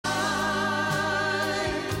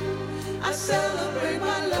celebrate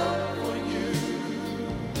my love for you.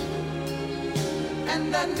 And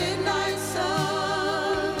that midnight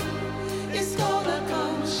sun is gonna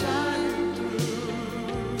come shine through.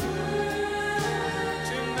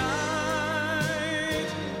 Tonight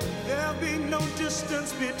there'll be no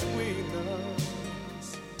distance between us.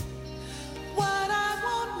 What I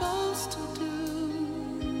want most to do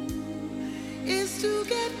is to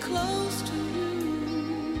get close to you.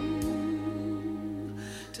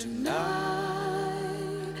 Tonight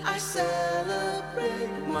I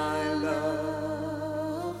celebrate my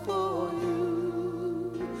love for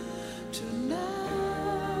you. Tonight.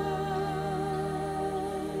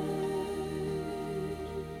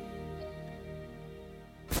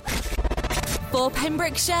 For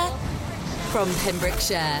Pembrokeshire, from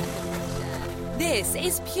Pembrokeshire, this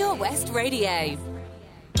is Pure West Radio.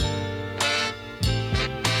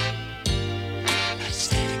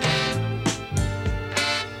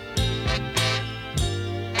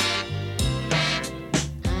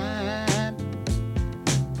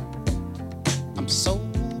 I'm so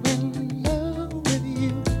in love with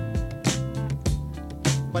you.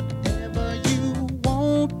 Whatever you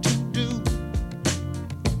want to do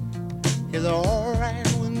is all right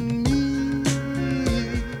with me.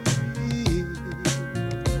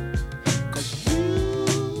 'Cause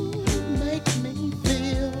you make me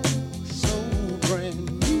feel so brand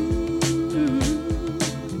new.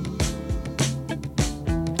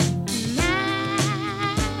 And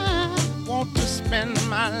I want to spend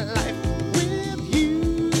my life with you.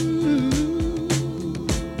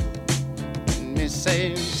 Me say,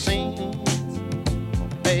 sing,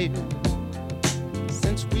 baby,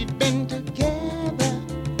 since we've been together.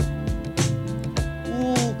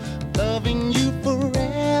 Ooh, loving you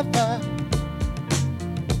forever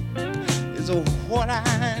is what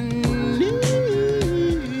I need.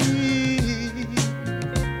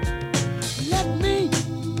 Let me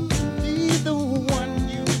be the one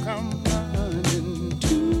you come running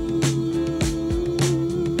to.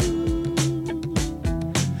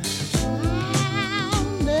 I'll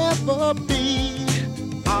never be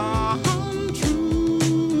untrue.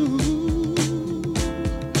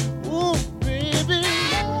 Oh, baby,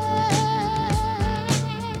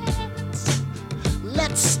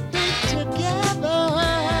 let's stay together.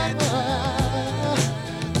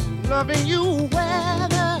 Loving you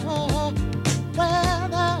weather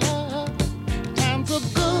times are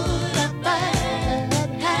good and bad,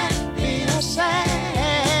 happy or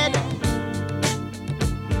sad.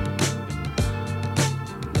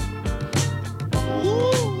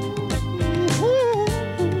 Ooh,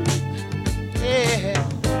 yeah.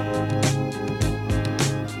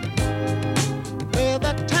 Well,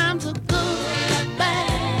 the times are good and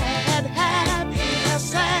bad, happy or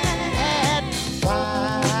sad.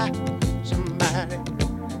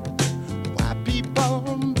 Why people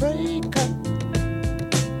break up?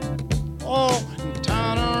 Oh, and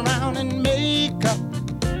turn around and make up.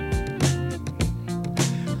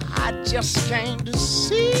 I just came to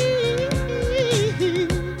see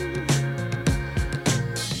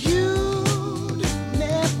you'd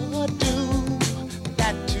never do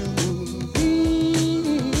that to me,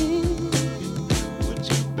 would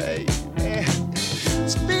you, baby?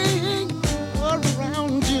 Staying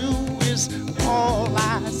around you is all I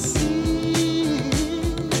see,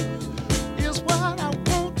 is what I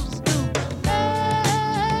want to do.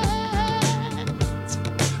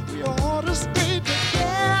 We ought to stay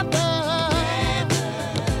together,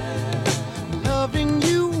 loving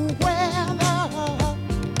you weather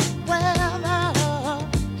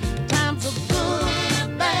times are good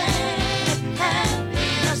and bad, happy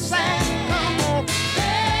or sad. Come on,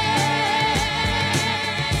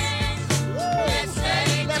 let's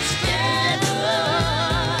stay together,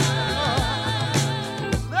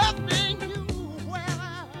 loving you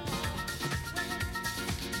weather.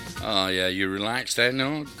 Oh, yeah, you relaxed there,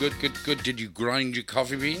 no? Good. Did you grind your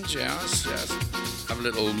coffee beans? Yes. Have a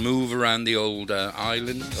little move around the old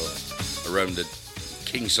island or around the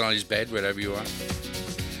king-size bed, wherever you are.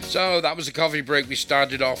 So that was a coffee break. We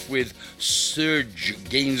started off with Serge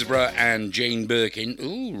Gainsborough and Jane Birkin.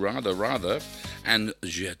 Ooh, rather. And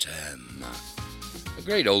Je t'aime. A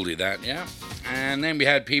great oldie, that, yeah. And then we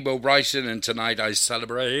had Peabo Bryson, and Tonight I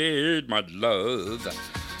Celebrate My Love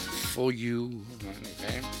for You.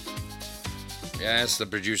 Okay. Yes, the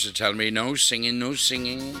producer telling me no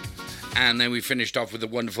singing. And then we finished off with the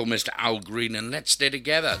wonderful Mr. Al Green and Let's Stay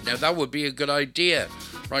Together. Now, that would be a good idea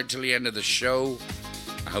right till the end of the show.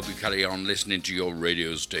 I hope you carry on listening to your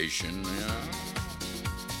radio station. Yeah.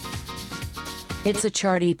 It's a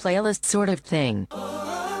charty playlist sort of thing.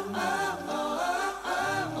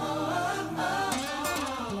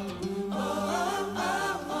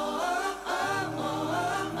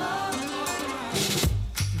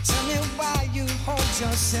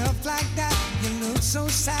 yourself like that. You look so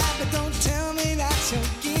sad, but don't tell me that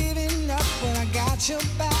you're giving up when I got your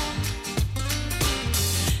back.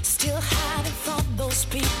 Still hiding from those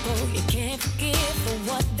people you can't forgive for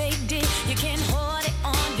what they did. You can't hold it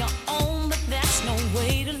on your own, but that's no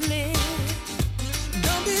way to live.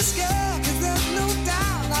 Don't be scared, 'cause there's no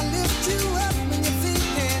doubt I lift you up when you're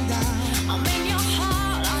feeling down. I'm in your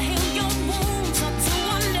heart, I heal your wounds. I do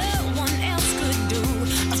what no one else could do.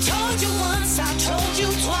 I've told you once, I told you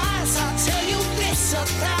twice, I'll tell you this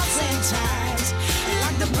 1,000 times.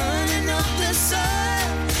 Like the burning of the sun,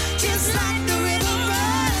 just like the river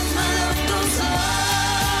runs, my love goes on.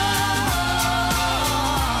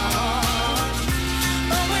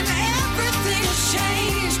 But when everything's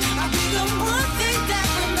changed, I'll be the one thing that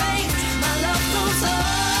remains. My love goes on.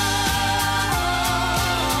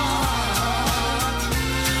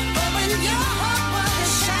 But when your heart was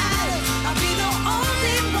shattered, I'll be the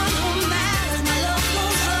only one who matters. My love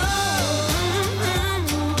goes on.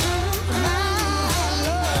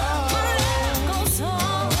 My love goes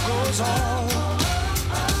on. Goes on.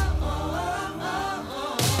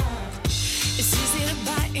 It's easy to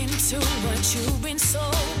buy into what you've been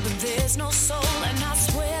sold, but there's no soul, and I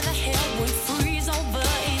swear the hell would freeze over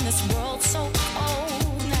in this world so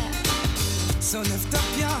cold now. So lift up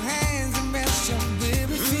your hands and rest your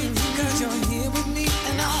weary feet, 'cause you're here with me,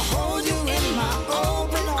 and I'll hold you in my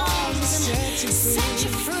open arms and set you free. Set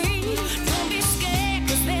you free. Don't be scared,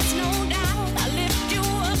 'cause there's no doubt I lift you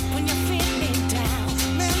up when you're feeling down.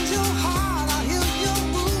 Mend your heart, I'll heal your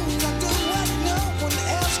wounds. I'll do what no one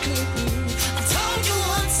else could do. I told you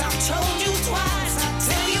once, I told you twice, I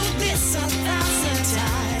tell you this 1,000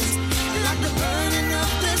 times. Like the burning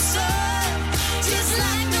of the sun, just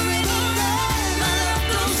like the river runs, my love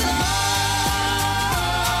goes on.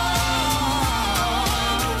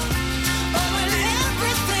 But when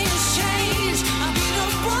everything's changed, I'll be the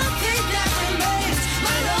one thing that remains.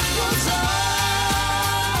 My love goes on.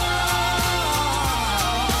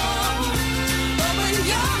 But when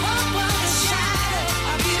your heart was shattered,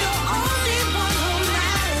 I'll be the only one who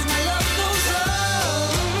matters. My love goes on.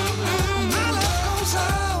 My love goes on.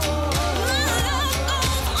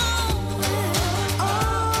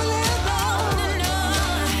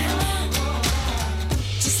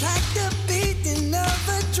 Just like the beating of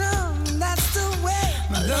a drum, that's the way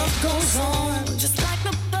my love goes on. Just like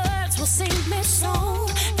the birds will sing this song,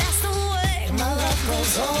 that's the way my love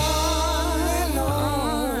goes On and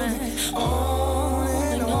on, on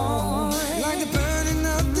and on. Like the burning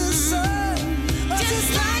of the sun, just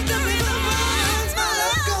like the river runs, my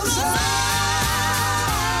love goes on.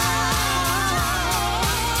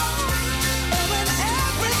 And when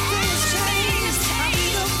everything's changed, I'll be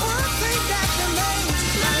the one thing that remains.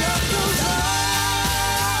 My love goes on.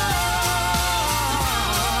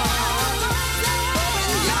 But when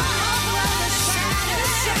your heart was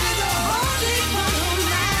shattered, I'll be the only one who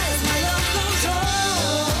matters. My love goes on.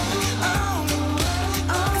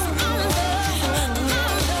 My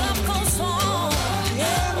love goes on.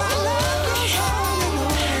 Yeah, my love goes on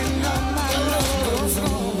and on. My love goes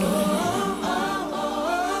on.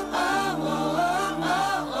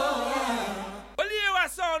 Well, here a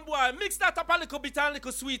sound boy. Mix that up a little bit and a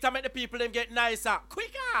little sweet and make the people them get nicer.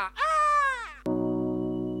 Quicker! Ah!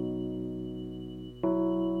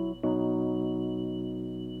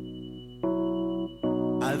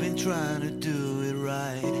 I've been trying to do it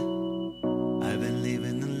right. I've been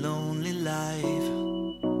living a lonely life.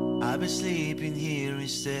 I've been sleeping here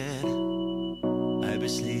instead. I've been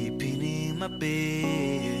sleeping in my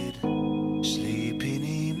bed. Sleeping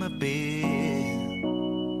in my bed.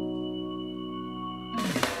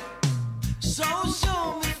 So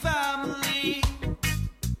show me family,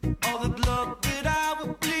 all the blood that I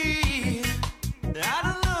would bleed. I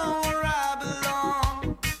don't know where I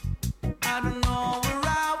belong. I don't know where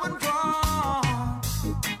I went wrong,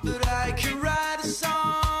 but I can write a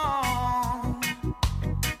song.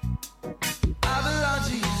 I belong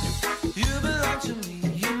to you, you belong to me,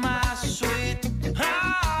 you're my sweet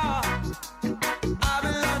heart. I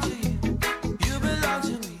belong to you, you belong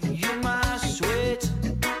to me, you're my sweet.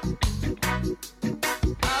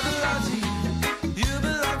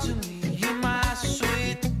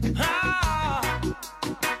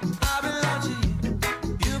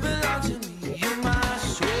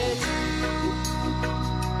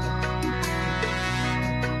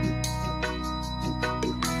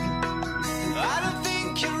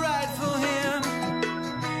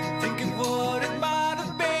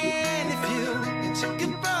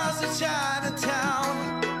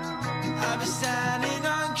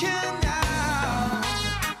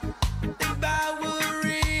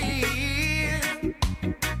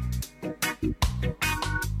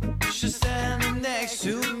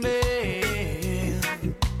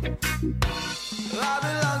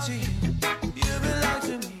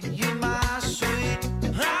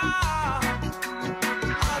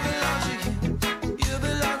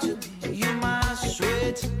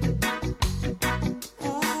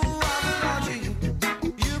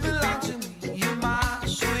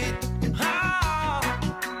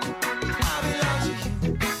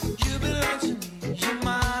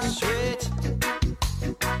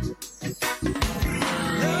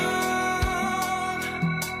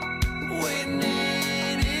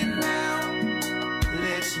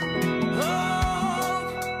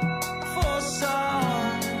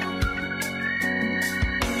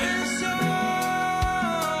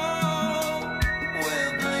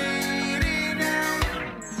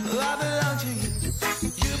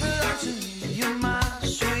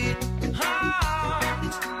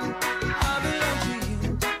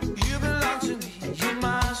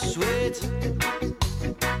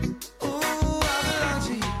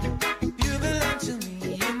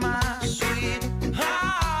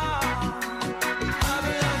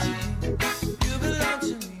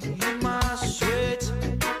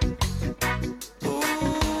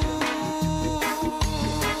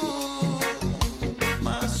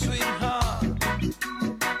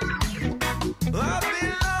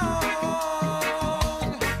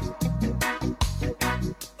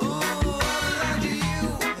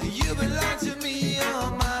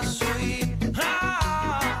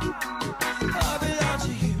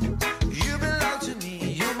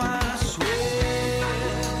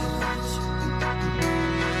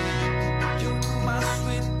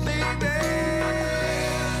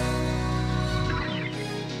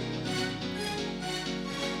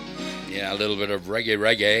 Yeah, a little bit of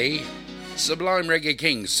reggae. Sublime Reggae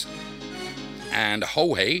Kings. And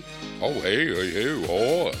Ho Hey. Oh, hey,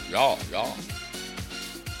 oh, yeah.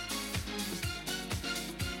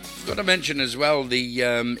 Got to mention as well the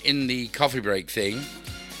in the coffee break thing,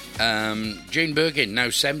 Jane Birkin, now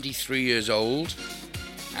 73 years old,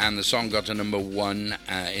 and the song got to number 1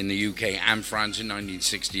 in the UK and France in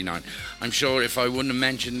 1969. I'm sure if I wouldn't have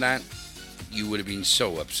mentioned that, you would have been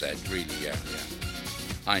so upset, really, yeah.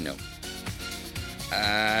 I know.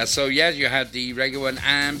 So yeah, you had the reggae one,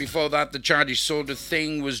 and before that, the charty sort of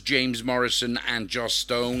thing was James Morrison and Joss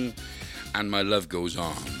Stone, and My Love Goes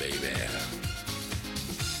On, baby.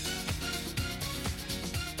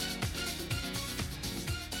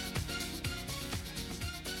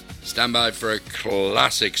 Stand by for a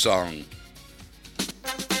classic song.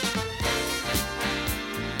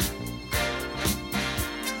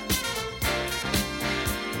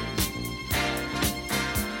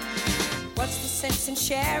 What's the sense in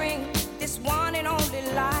sharing this one and only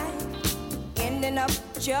life? Ending up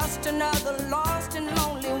just another lost and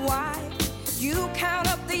lonely wife. You count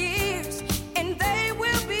up the years and they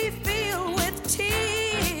will be filled with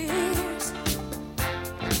tears.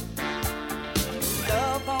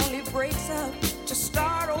 Love only breaks up to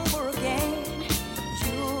start over again.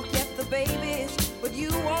 You'll get the babies, but you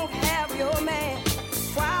won't have your man.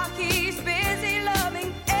 While he's busy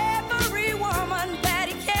loving every woman that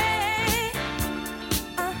he can.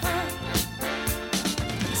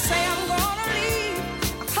 Say I'm gonna leave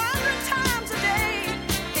 100 times a day.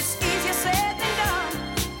 It's easier said than done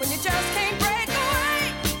when you just can't break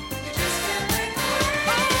away.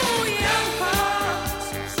 Oh, young hearts,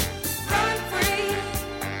 run free.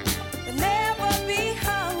 You'll never be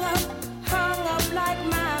hung up like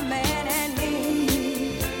my man and me.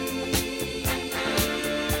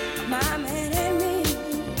 My man and me.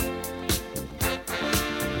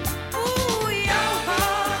 Ooh, young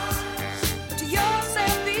hearts, to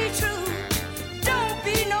yourself be true. Don't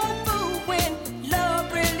be no fool when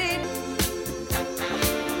love really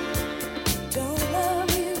don't love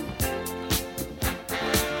you.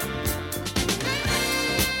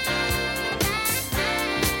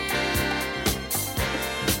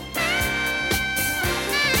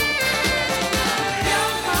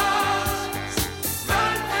 Young hearts,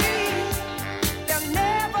 run free. They'll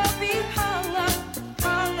never be hung up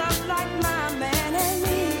like my man and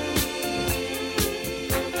me.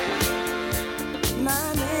 My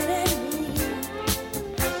man and me.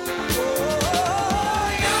 Oh,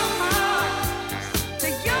 young hearts, to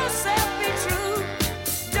yourself be true.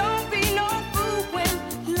 Don't be no fool when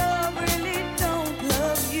love really don't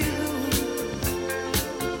love you.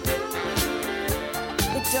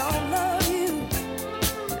 It don't love you.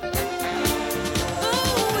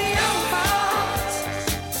 Ooh, young hearts,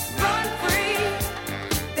 run free.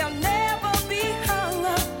 They'll never be hung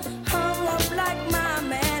up like my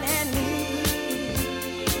man and me.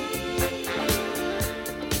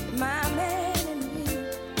 My man and me.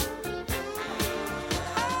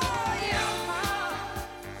 Oh, young hearts,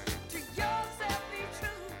 to yourself be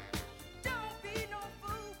true. Don't be no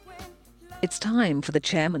fool when It's time for the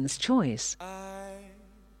chairman's choice. I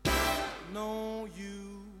know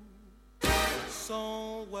you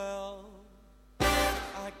so well.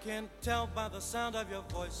 I can tell by the sound of your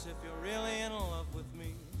voice if you're really in love with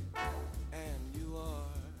me. And you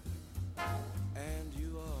are. And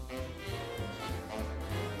you are.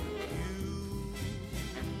 You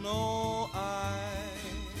know I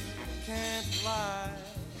can't lie.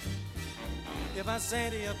 If I say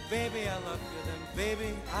to you, baby, I love you, then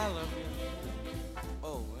baby, I love you.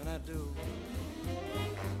 Oh, and I do.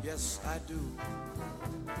 Yes, I do.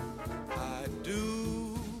 I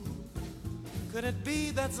do. Could it be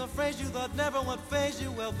that's a phrase you thought never would phase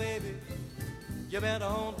you? Well, baby, you better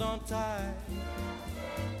hold on tight.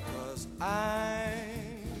 'Cause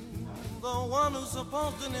I'm the one who's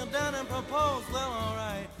supposed to kneel down and propose. Well, all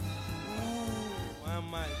right. Ooh, I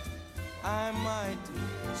might.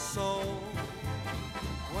 So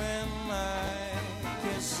when I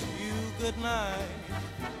kiss you goodnight,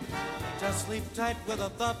 just sleep tight with a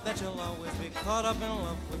thought that you'll always be caught up in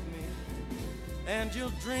love with me. And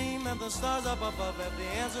you'll dream that the stars up above have the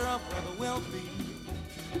answer of whether we'll be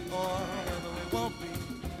or whether we won't be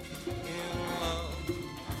in love.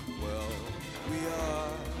 Well, we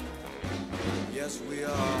are. Yes, we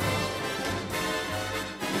are.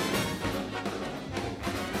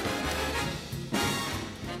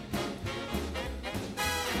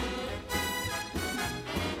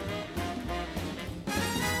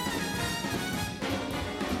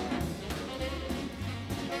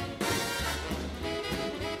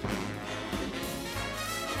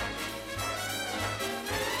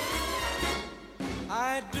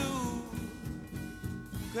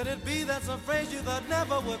 Could it be that's a phrase you thought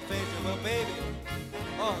never would fade you? Well, baby,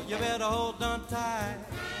 oh, you better hold on tight.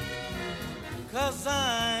 'Cause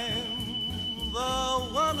I'm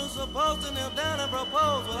the one who's supposed to kneel down and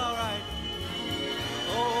propose. Well, all right.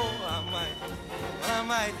 Oh, I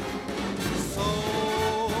might. So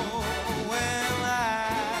when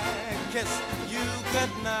I kiss you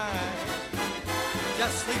goodnight,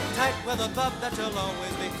 just sleep tight with the thought that you'll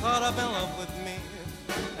always be caught up in love with me.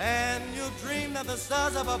 And you'll dream that the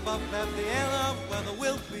stars up above at the end of whether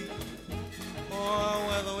we'll be or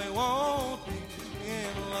whether we won't be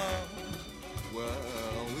in love.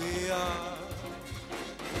 Well, we are.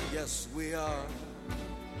 Yes, we are.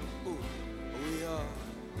 Ooh, we are.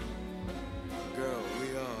 Girl, we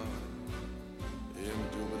are.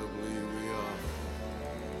 Indubitably, we are.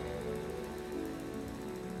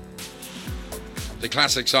 The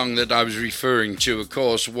classic song that I was referring to, of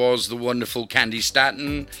course, was the wonderful Candy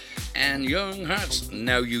Staton and Young Hearts.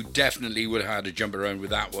 Now, you definitely would have had to jump around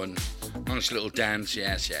with that one. Nice little dance,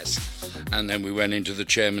 yes. And then we went into the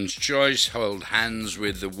Chairman's Choice, held hands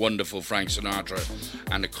with the wonderful Frank Sinatra.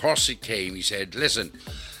 And across it came, he said, listen,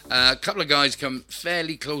 a couple of guys come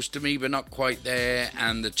fairly close to me, but not quite there.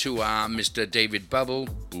 And the two are Mr. David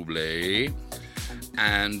Bublé,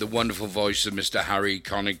 and the wonderful voice of Mr. Harry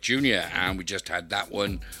Connick Jr. And we just had that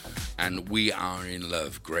one, and We Are in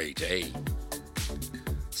Love. Great, eh?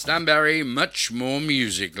 Stanbury, much more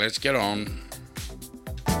music. Let's get on.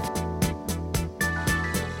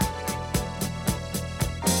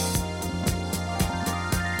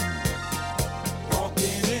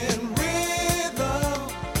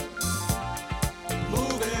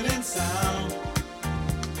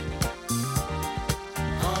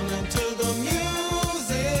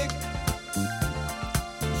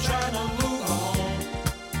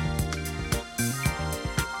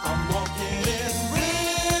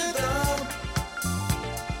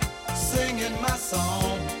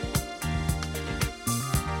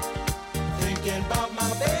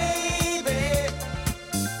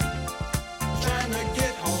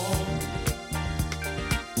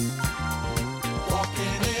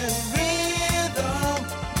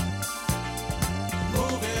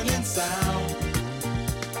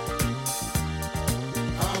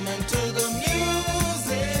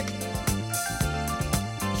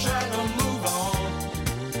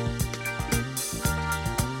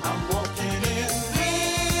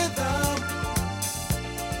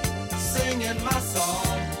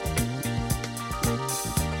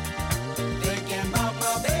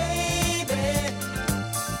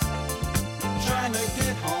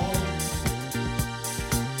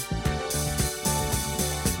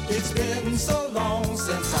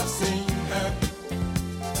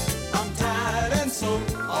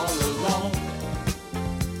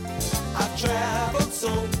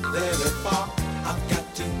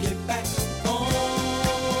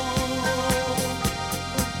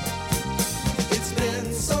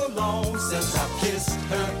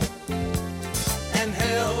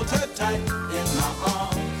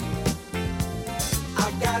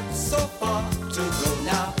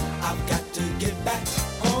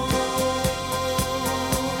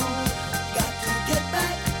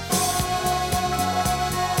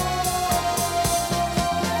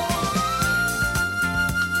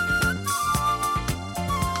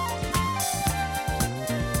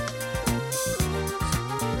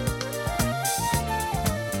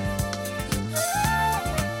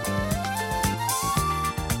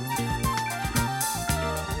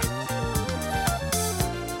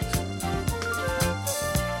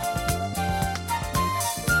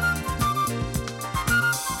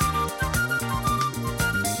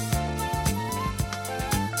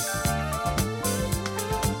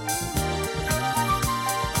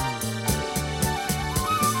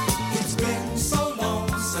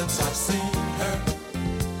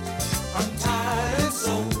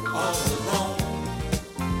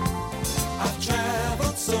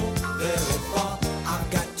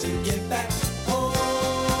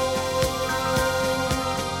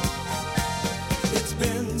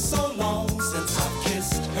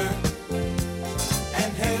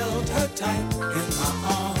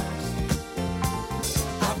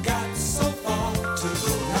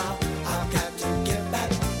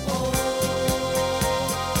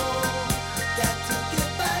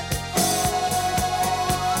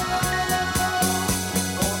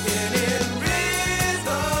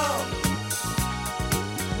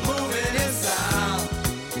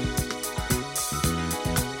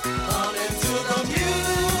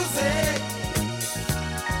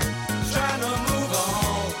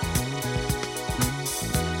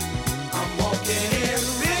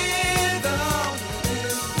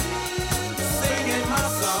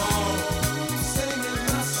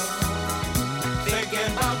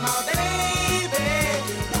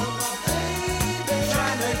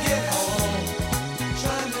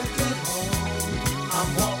 I'm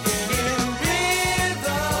walking in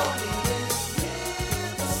rhythm,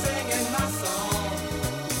 singing my song,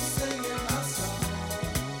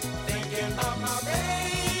 thinking of my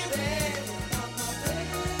baby,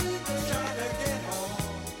 trying to get home.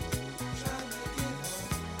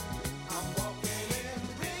 I'm walking in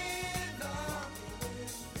rhythm,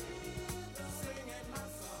 singing my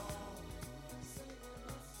song.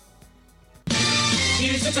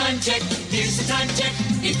 Here's the time check, here's the time check,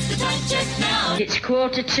 it's the time check now. It's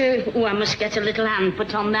 2:15. Oh, I must get a little hand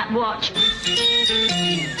put on that watch.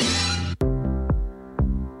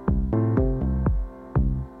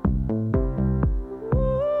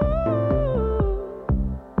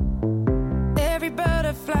 Every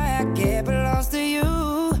butterfly I get belongs to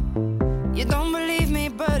you. You don't believe me,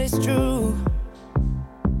 but it's true.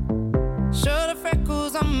 Show the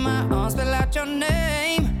freckles on my arms, spell out your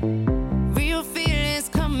name. Real feelings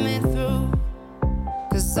coming through.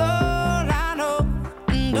 'Cause all I know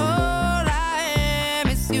and all I am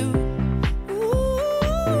is you.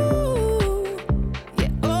 Ooh,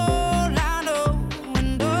 yeah, all I know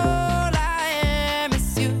and all I am is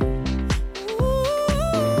you.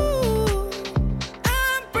 Ooh,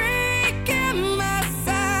 I'm breaking my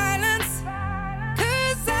silence,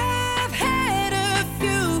 'cause I've had a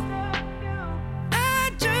few.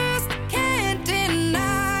 I just can't deny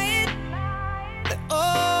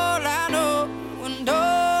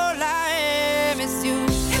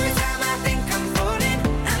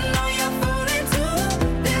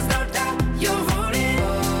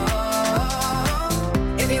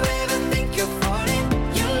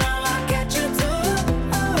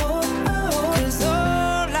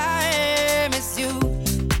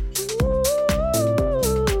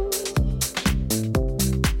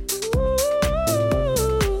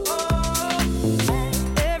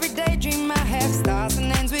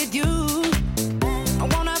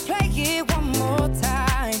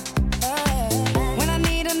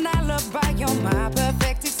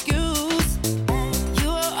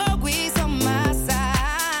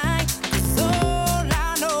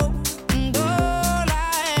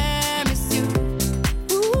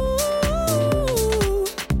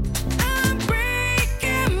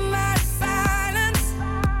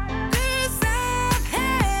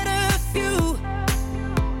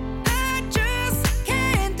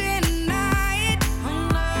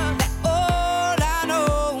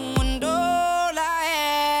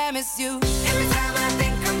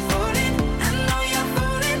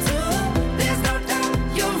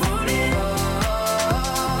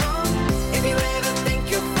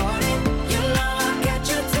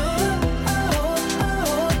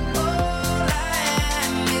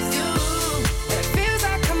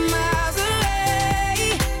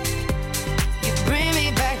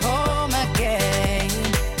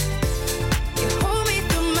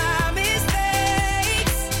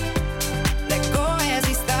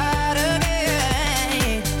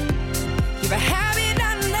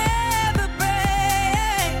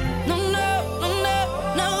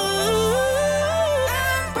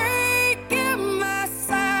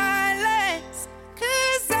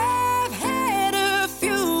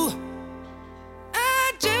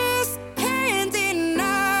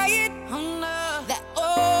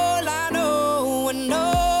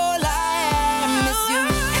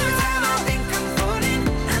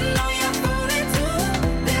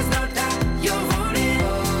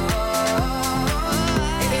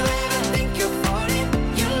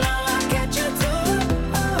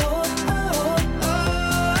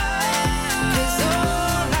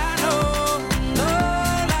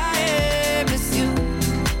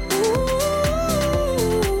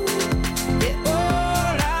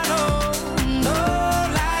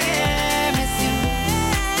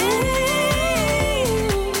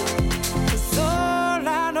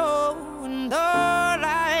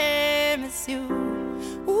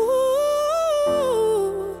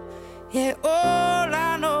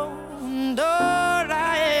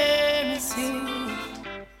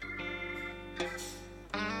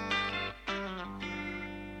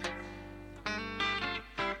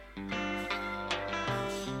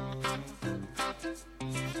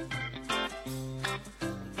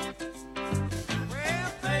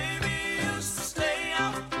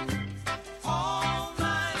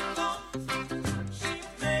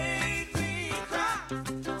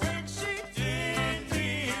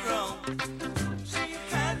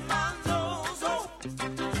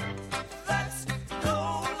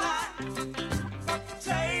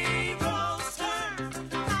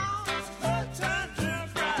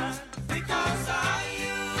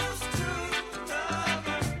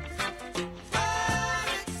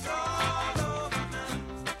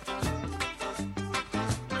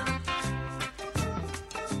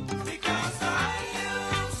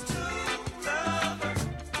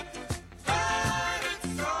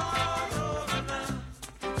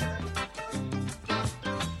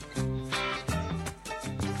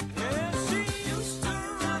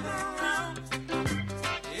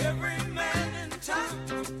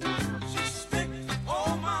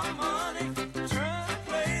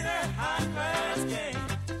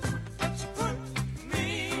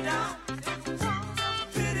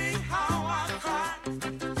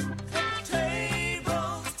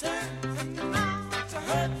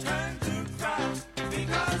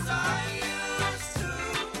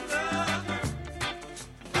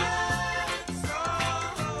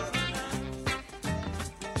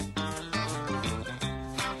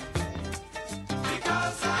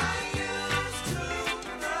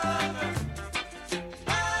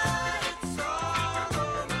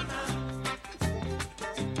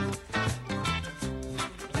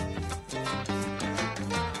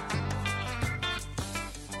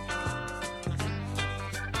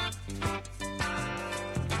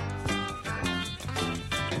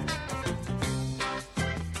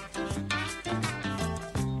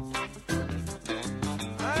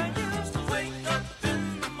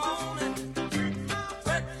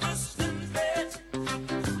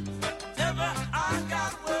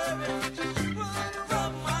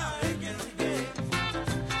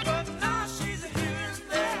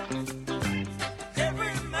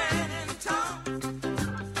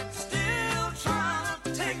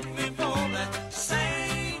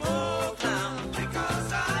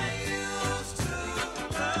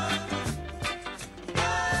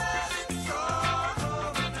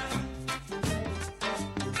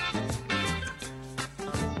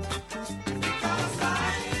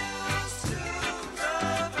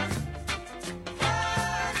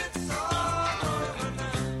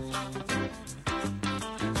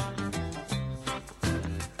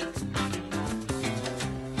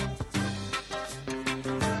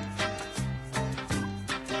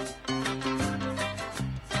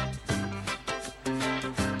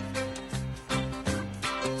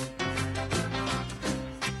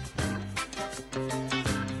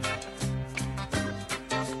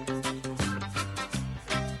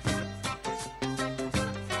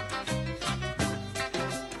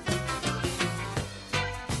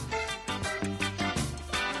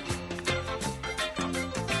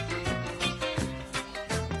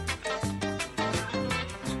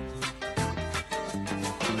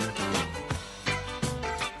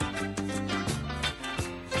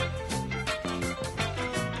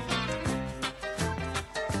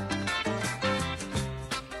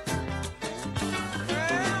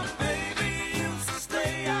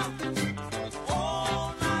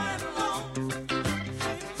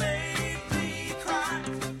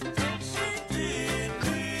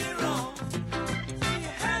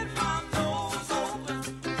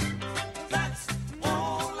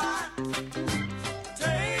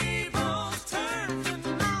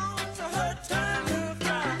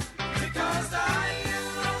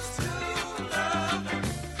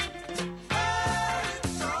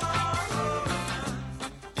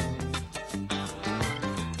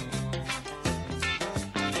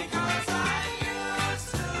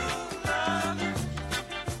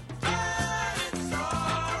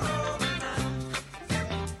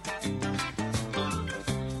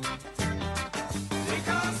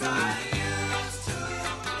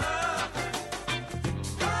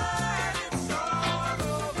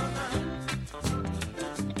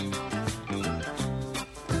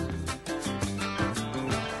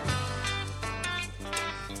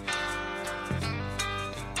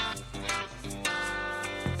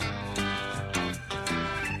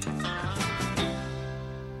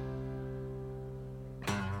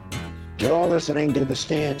You're listening to the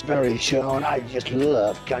Stansbury Show, and I just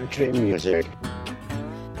love country music.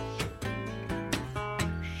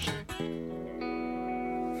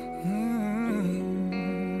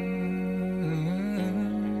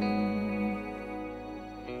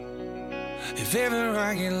 If ever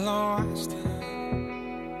I get lost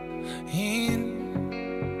in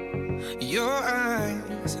your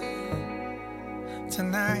eyes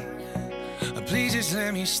tonight, please just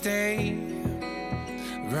let me stay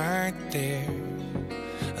right there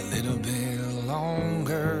a little bit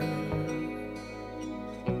longer.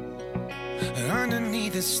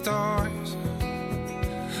 Underneath the stars,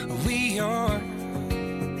 we are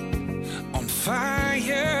on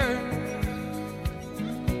fire.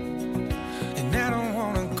 And I don't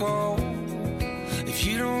wanna go if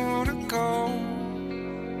you don't wanna go.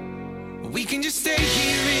 We can just stay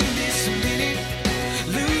here in this minute,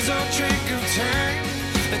 lose all track of time.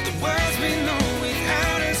 Let the world's been on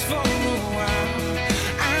without us for a while.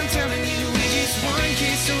 I'm telling you, we're just one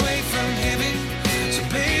kiss away from heaven. So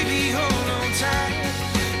baby, hold on tight,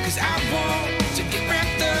 'cause I want to get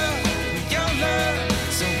wrapped up in your love.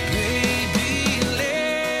 So baby,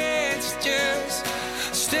 let's just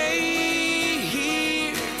stay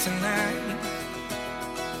here tonight.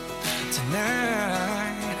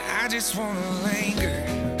 Tonight, I just wanna linger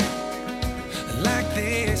like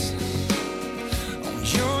this on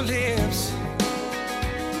your lips.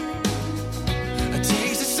 A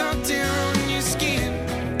taste of salt air on your skin,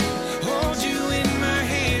 hold you in my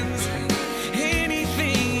hands.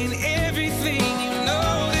 Anything and everything, you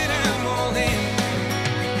know that I'm all in.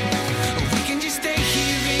 We can just stay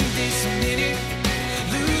here in this minute,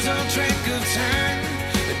 lose all track of time.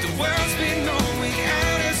 But the world's been on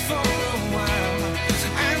without us for a while.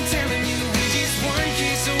 I'm telling you, we're just one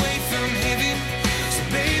kiss away from heaven. So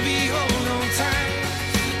baby, hold on tight,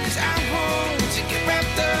 'cause I want to get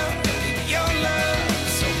wrapped up in your love.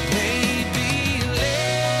 So baby,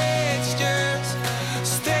 let's just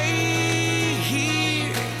stay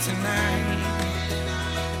here tonight.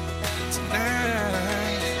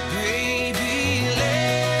 Tonight, baby,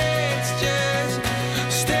 let's just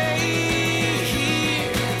stay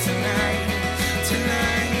here tonight.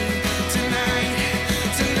 Tonight, tonight,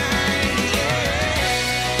 tonight, yeah.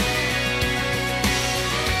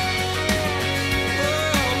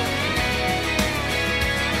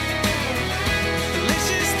 Let's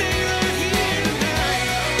just stay right here tonight.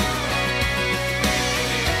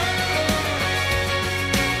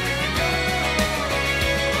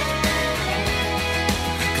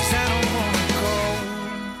 'Cause I don't wanna go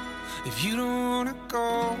if you don't wanna go.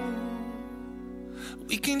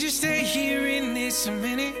 We can just stay here in this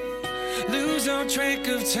minute, lose all track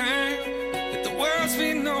of time. That the world's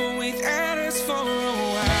been on without us for a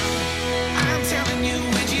while. I'm telling you,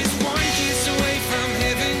 we're just one kiss away from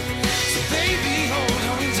heaven. So baby, hold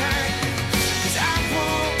on tight, 'cause I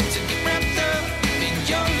want to get wrapped up in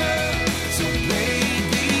your love. So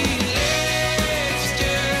baby, let's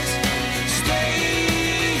just stay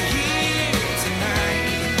here tonight.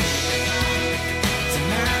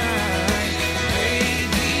 Tonight,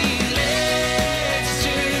 baby, let's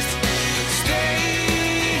just stay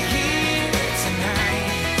here tonight.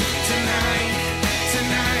 Tonight,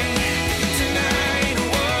 tonight, tonight,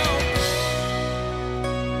 whoa.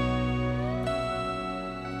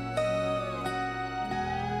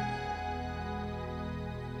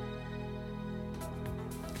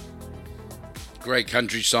 Great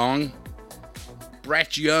country song.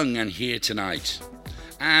 Brett Young and Here Tonight.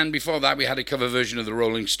 And before that, we had a cover version of the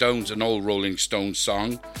Rolling Stones, an old Rolling Stones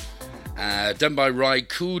song, done by Ry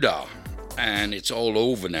Cooder. And it's all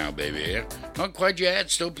over now, baby. Not quite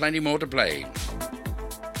yet, still plenty more to play.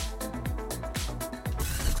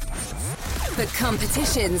 For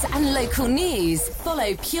competitions and local news,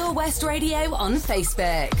 follow Pure West Radio on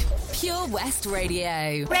Facebook. Pure West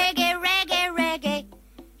Radio. Reggae, reggae, reggae.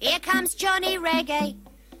 Here comes Johnny Reggae.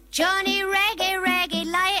 Johnny Reggae, reggae,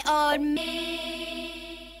 lay on me.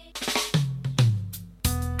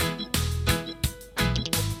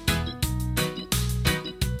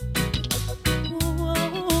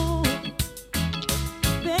 Whoa,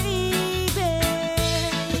 baby,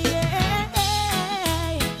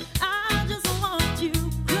 I just want you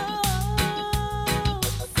close,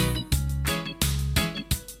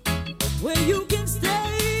 where you can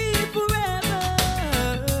stay forever.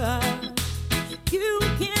 You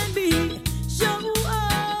can be sure.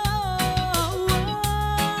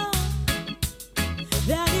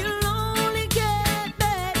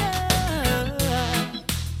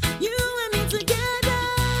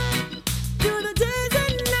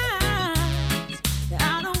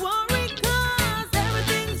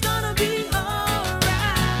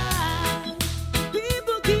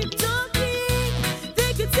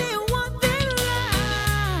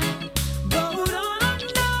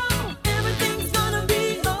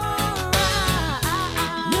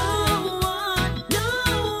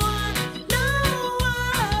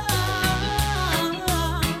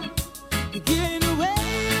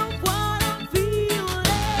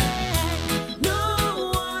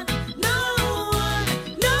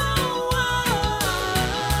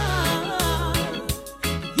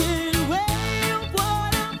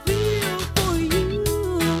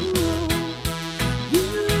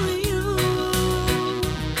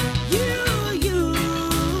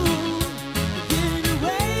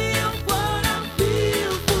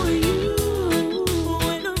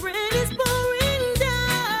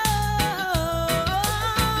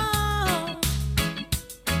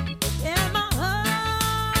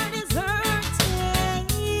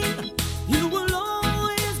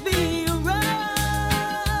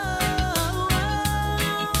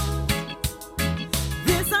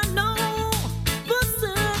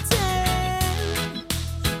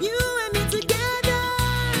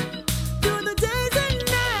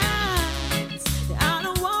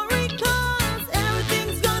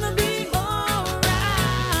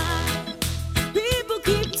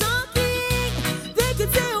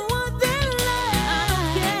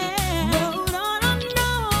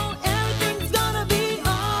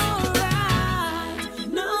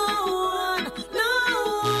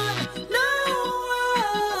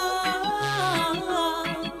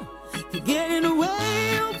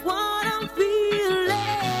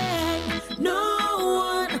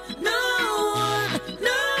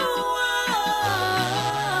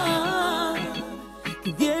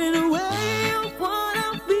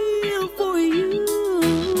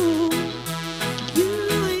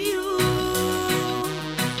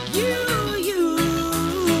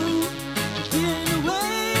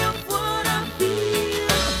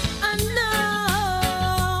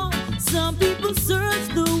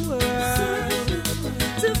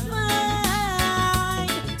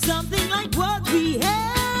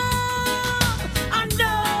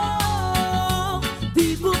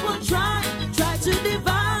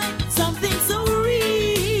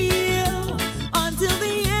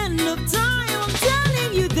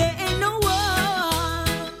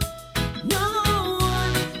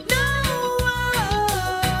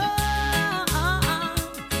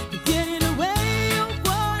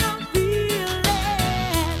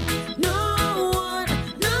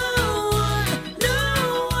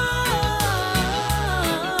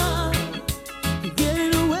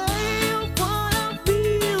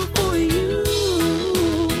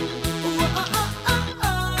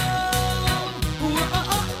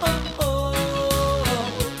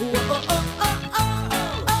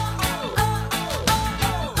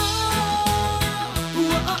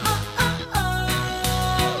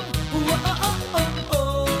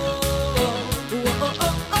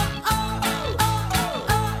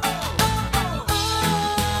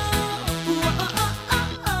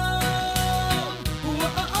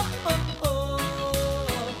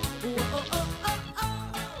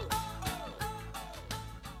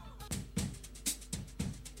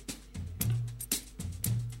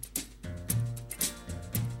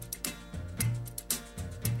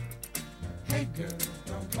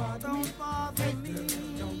 don't bother me,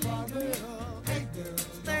 girl.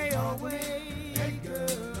 Stay away,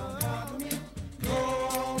 girl. Go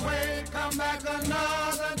away, come back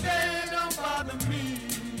another day, don't bother me.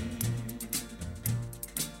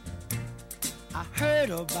 I heard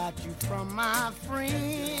about you from my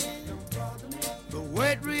friend. The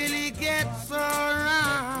word really gets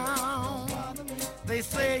around. They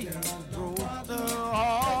say you broke the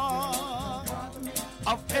heart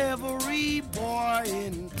of every boy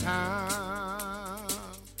in town.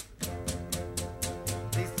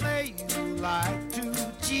 They say you like to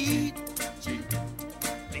cheat.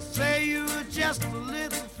 They say you're just a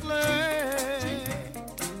little flirt.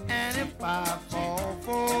 And if I fall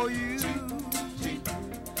for you,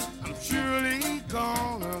 I'm surely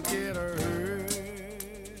gonna get hurt.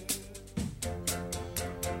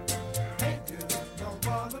 Hey girl, don't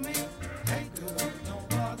bother me. Hey girl, don't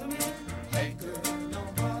bother me. Hey girl,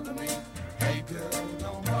 don't bother me. Hey girl,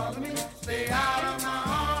 don't bother me. Stay out of my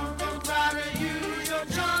arms, don't try to use your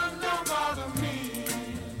charm, don't bother me.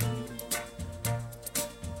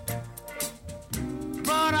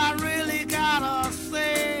 But I really gotta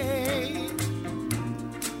say,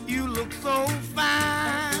 you look so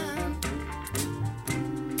fine,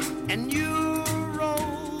 and you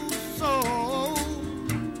roll so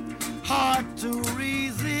hard to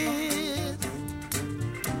resist.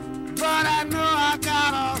 But I know I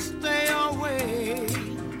gotta stay away,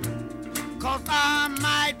 'cause I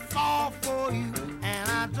might fall for you, and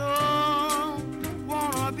I don't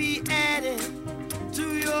wanna be added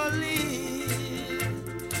to your list.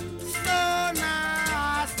 So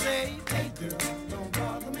now I say, hey girl, don't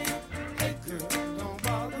bother me. Hey girl, don't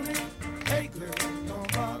bother me. Hey girl,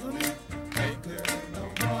 don't bother me. Hey girl,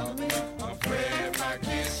 don't bother me. Afraid if I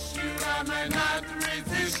kiss you, I might not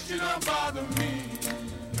resist you. Don't bother me.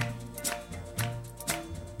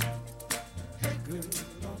 Hey girl,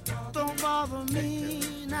 don't bother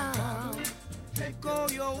me now. Go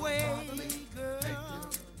your way, girl.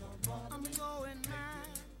 I'm going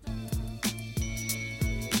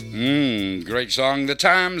mine. Great song, The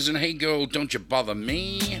Tams and Hey Girl, Don't You Bother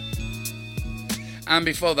Me. And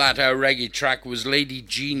before that, our reggae track was Lady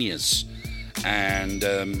Genius and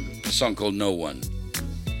a song called No One.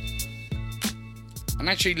 And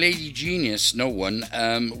actually, Lady Genius, No One,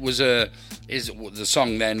 the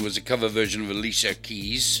song then was a cover version of Alicia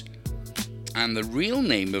Keys. And the real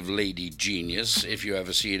name of Lady Genius, if you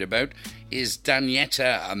ever see it about, is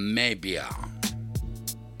Danietta Amebia.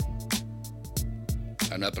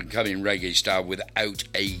 An up-and-coming reggae star without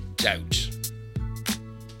a doubt.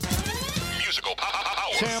 Musical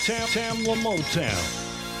power. Tam Motown.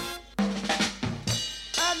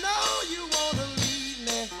 I know you wanna leave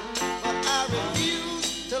me, but I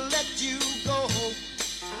refuse to let you go.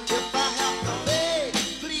 If I have to beg,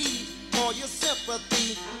 plead for your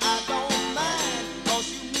sympathy, I don't mind, 'cause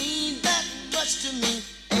you mean that much to me.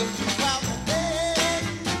 Ain't you proud to beg,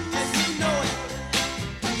 and you know it.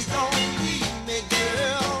 Please don't leave me,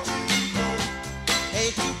 girl.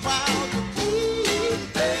 Ain't you proud to plead,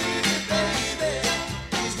 baby, baby?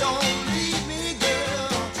 Please don't leave me,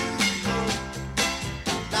 girl.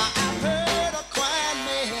 Now I heard a crying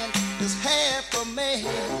man is half a man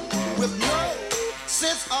with no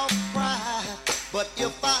sense of pride. But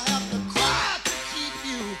if I have to cry to keep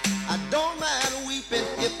you, I don't mind weeping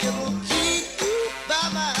if it'll keep you by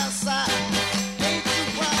my side. Ain't you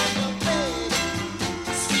proud of me,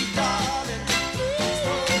 sweet darling? Please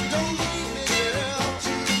don't leave me, girl.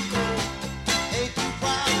 Ain't you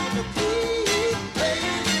proud of me,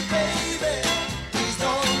 baby, baby? Please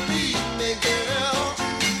don't leave me, girl.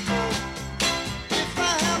 If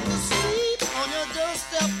I have to sleep on your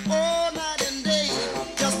doorstep all night and day,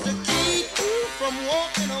 just to keep you from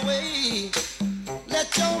walking away, let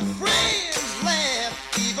your friends laugh,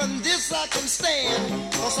 even this I can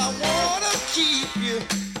stand, 'cause I wanna keep you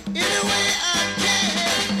any way I can.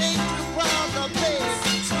 Ain't you proud of me,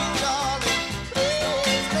 sweet darling?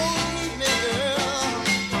 Please don't leave me, girl.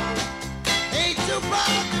 Ain't you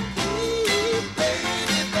proud of me,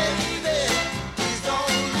 baby, baby? Please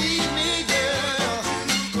don't leave me, girl.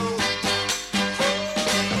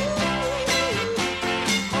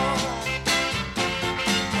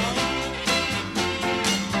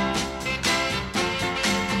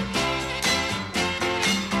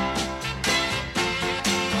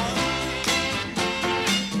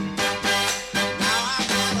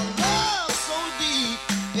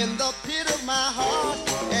 In the pit of my heart,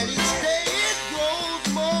 and each day it grows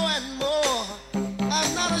more and more.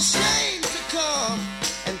 I'm not ashamed to come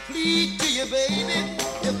and plead to you, baby.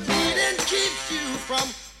 If pleading keeps you from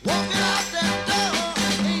walking out that door,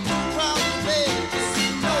 ain't you proud, baby?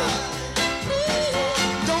 No.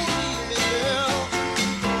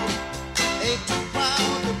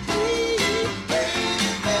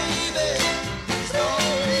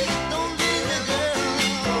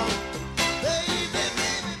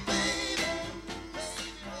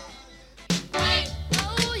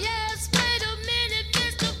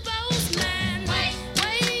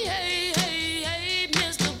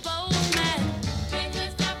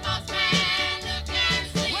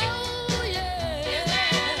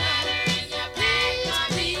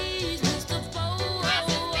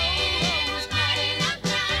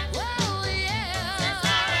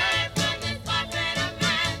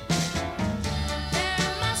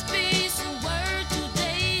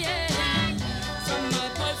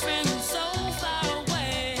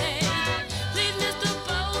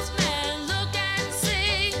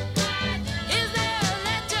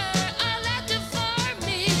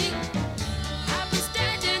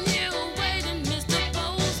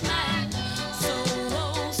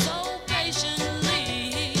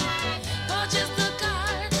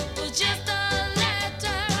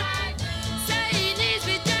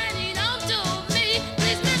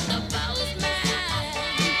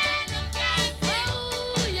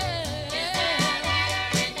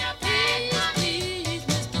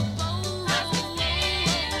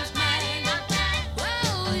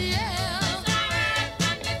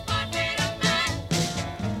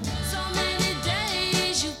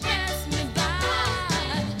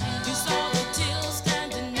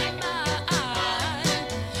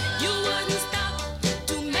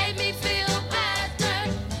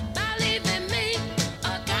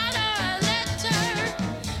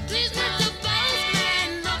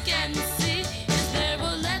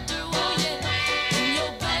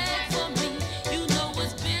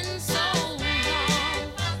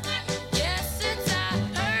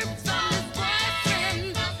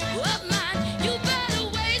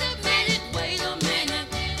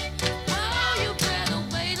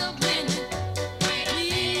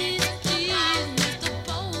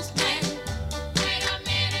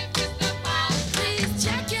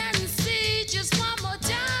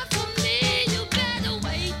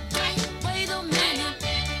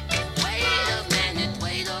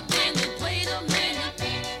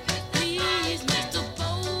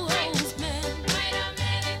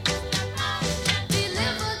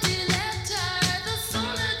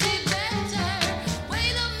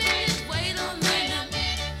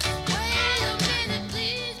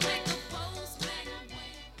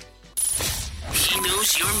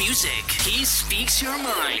 music. He speaks your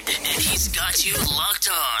mind, and he's got you locked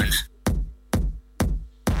on.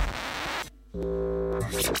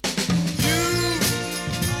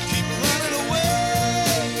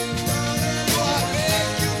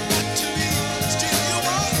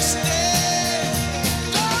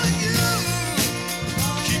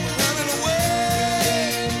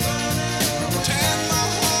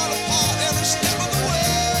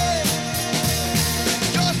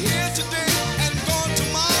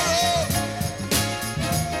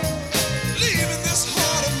 Leaving this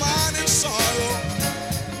heart of mine in sorrow.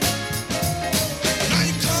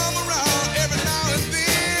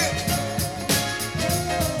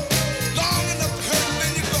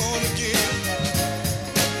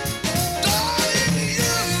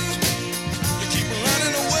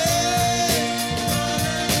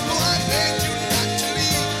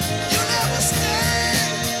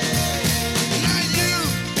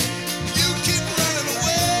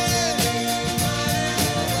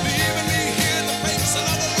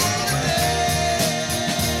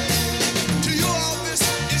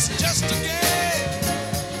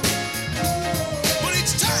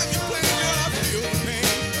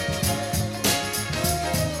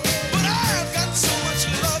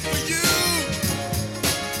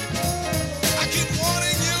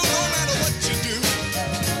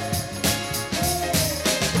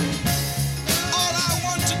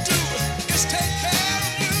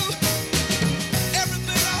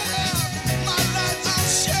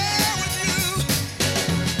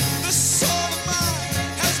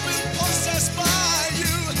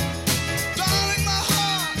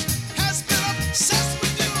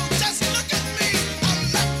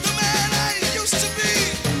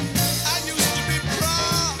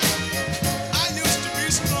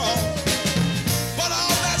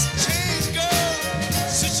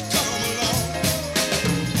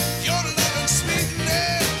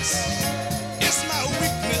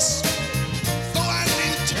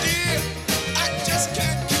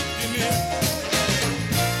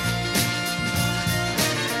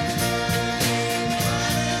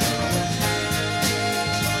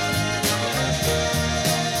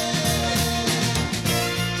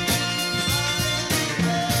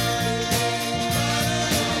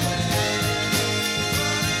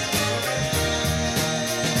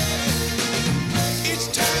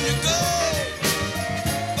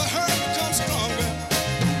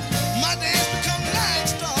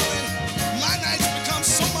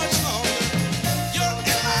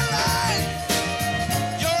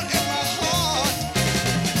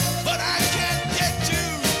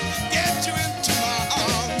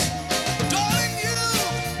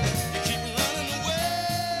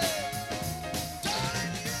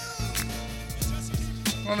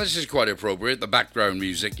 Well, this is quite appropriate. The background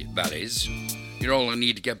music, that is. You're All I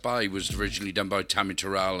Need to Get By was originally done by Tammy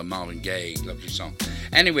Terrell and Marvin Gaye. Lovely song.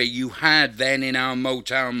 Anyway, you had then in our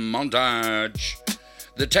Motown montage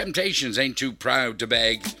The Temptations, Ain't Too Proud to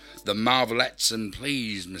Beg, The Marvelettes and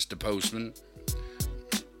Please, Mr. Postman,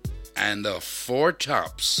 and the Four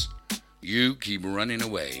Tops, You Keep Running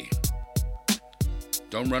Away.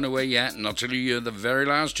 Don't run away yet, and I'll tell you the very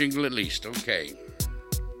last jingle at least. Okay.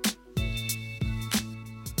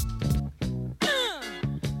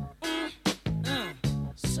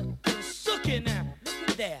 Now,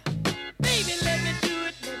 listen there. Baby, let me do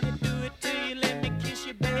it till you let me kiss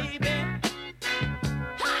you, baby.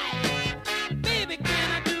 Hi. Baby,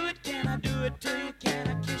 can I do it till you, can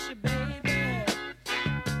I kiss you, baby?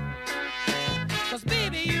 'Cause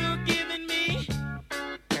baby, you're giving me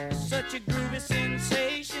such a groovy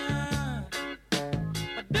sensation.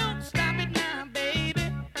 But don't stop it now,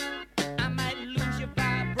 baby. I might lose your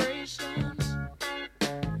vibrations.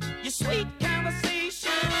 Your sweet conversation.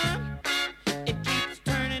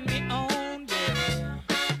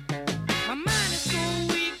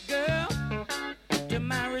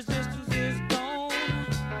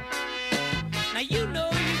 Now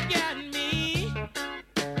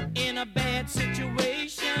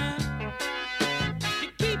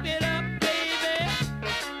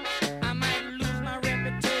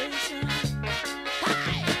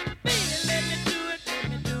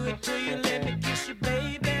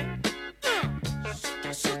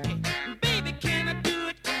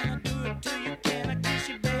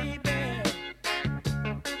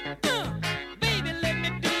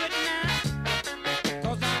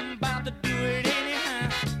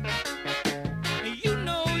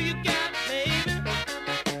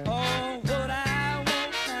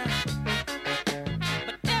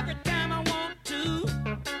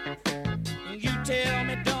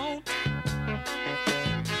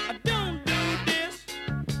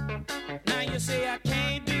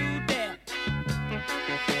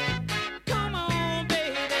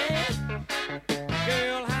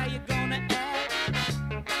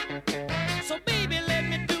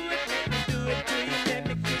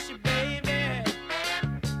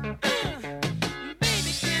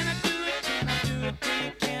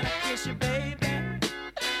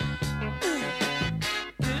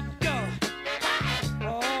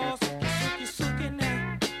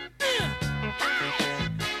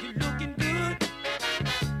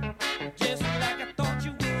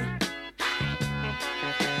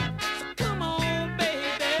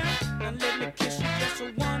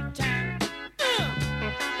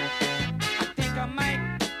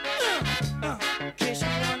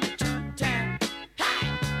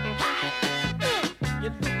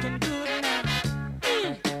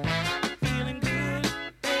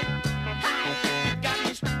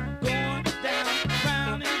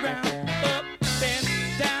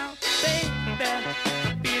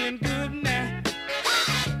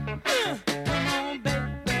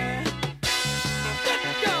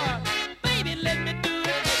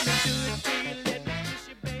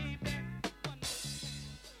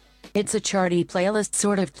It's a charty playlist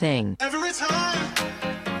sort of thing. Every time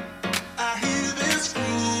I hear this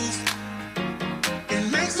groove,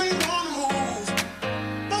 it makes me wanna move.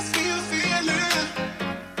 Must be a feeling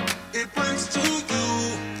it brings to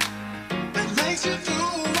you. It makes you do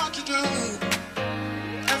what you do.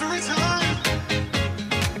 Every time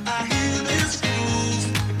I hear this groove,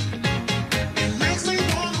 it makes me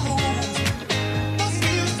wanna move. Must be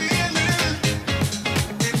a feeling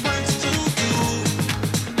it brings to you.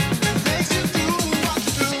 It makes you do what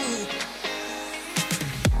you do.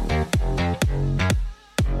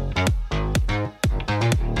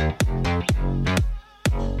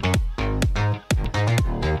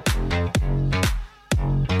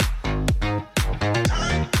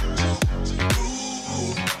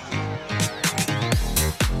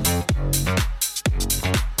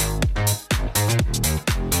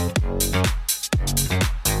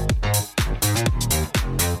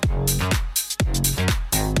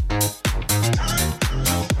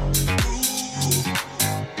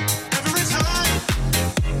 Every time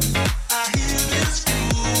I hear this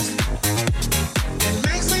groove, it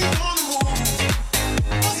makes me wanna move.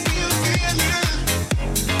 Must be a feeling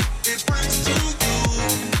it brings to you.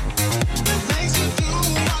 It makes you do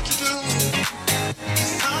what you do.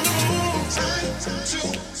 It's time to move,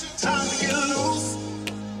 time to get loose.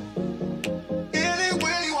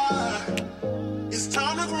 Anywhere you are, it's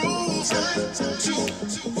time to groove. Time to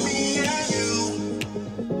me and you.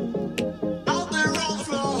 Out there on the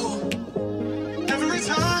floor. Every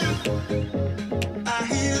time I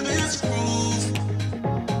hear this groove,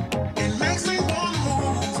 it makes me wanna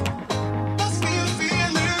move. Must be a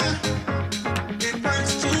feeling it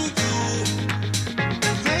brings to you.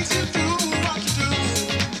 It makes you do what you do.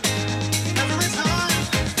 Every time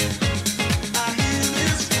I hear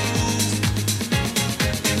this groove,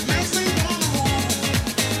 it makes me wanna move.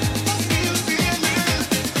 Must be a feeling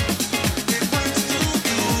it brings to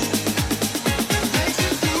you. It makes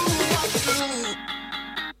you do what you do.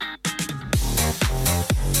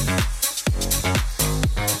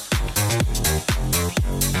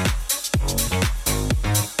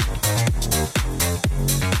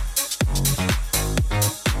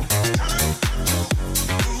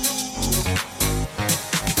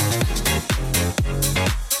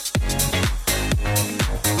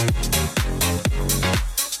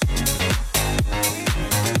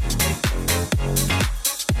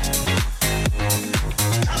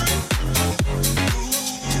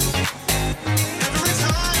 Every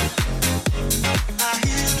time I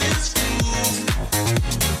hear this groove,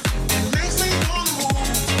 it makes me wanna move.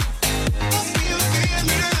 Must be a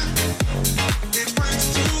feeling it brings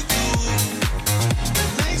to you. It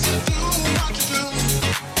makes you do what you do.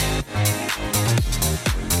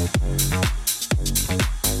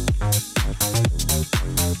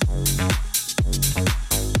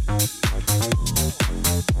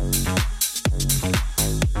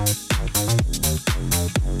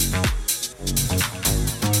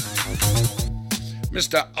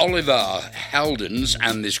 Mr. Oliver Heldens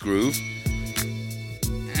and this groove.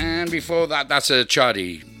 And before that, that's a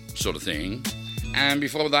charty sort of thing. And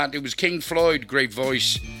before that, it was King Floyd, great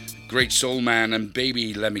voice, great soul man, and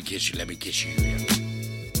Baby, Let Me Kiss You, Let Me Kiss You. Yeah.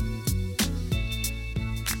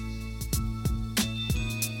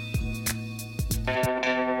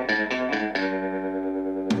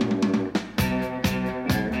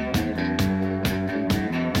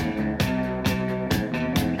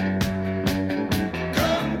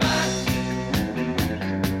 Come back,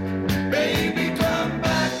 baby, come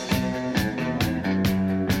back,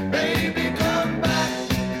 baby, come back,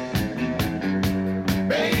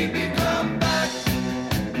 baby, come back.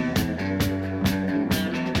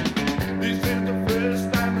 This is the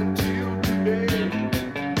first time until today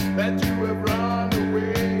that you have run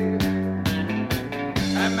away.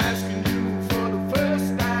 I'm asking you for the first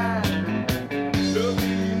time, love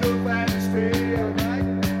me enough and stay alright.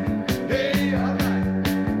 Hey, alright.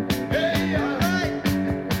 Hey, alright.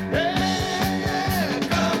 Hey, yeah.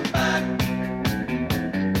 Come back,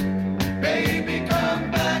 baby, come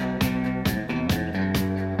back,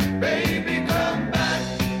 baby, come back,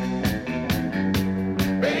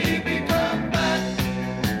 baby, come back.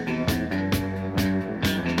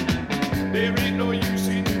 There ain't no use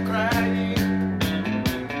in you crying,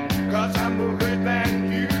 'cause I'm more hurt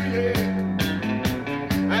than you, yeah.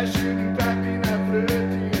 I shouldn't have been a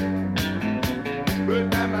flirting, but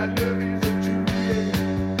now my love is a true, yeah.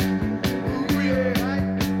 Ooh, yeah.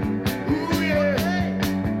 Ooh, yeah.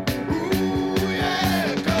 Ooh,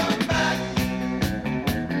 yeah. Come back,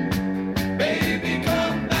 baby,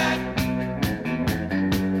 come back,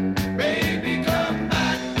 baby, come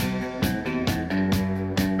back,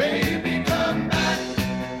 baby, come back.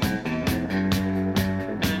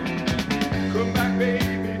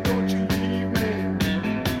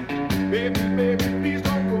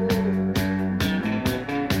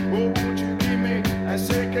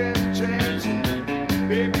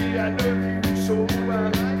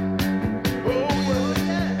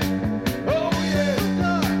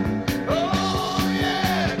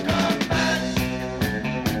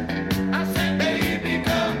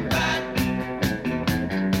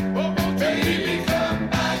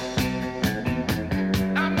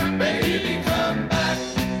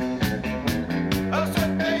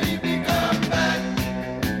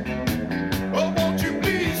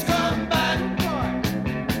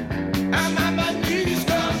 I'm on my knees,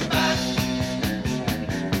 come back.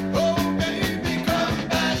 Oh, baby, come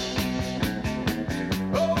back.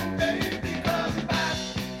 Oh, baby, come back.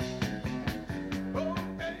 Oh,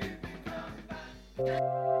 baby, come back.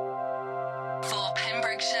 For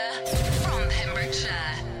Pembrokeshire, from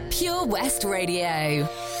Pembrokeshire, Pure West Radio.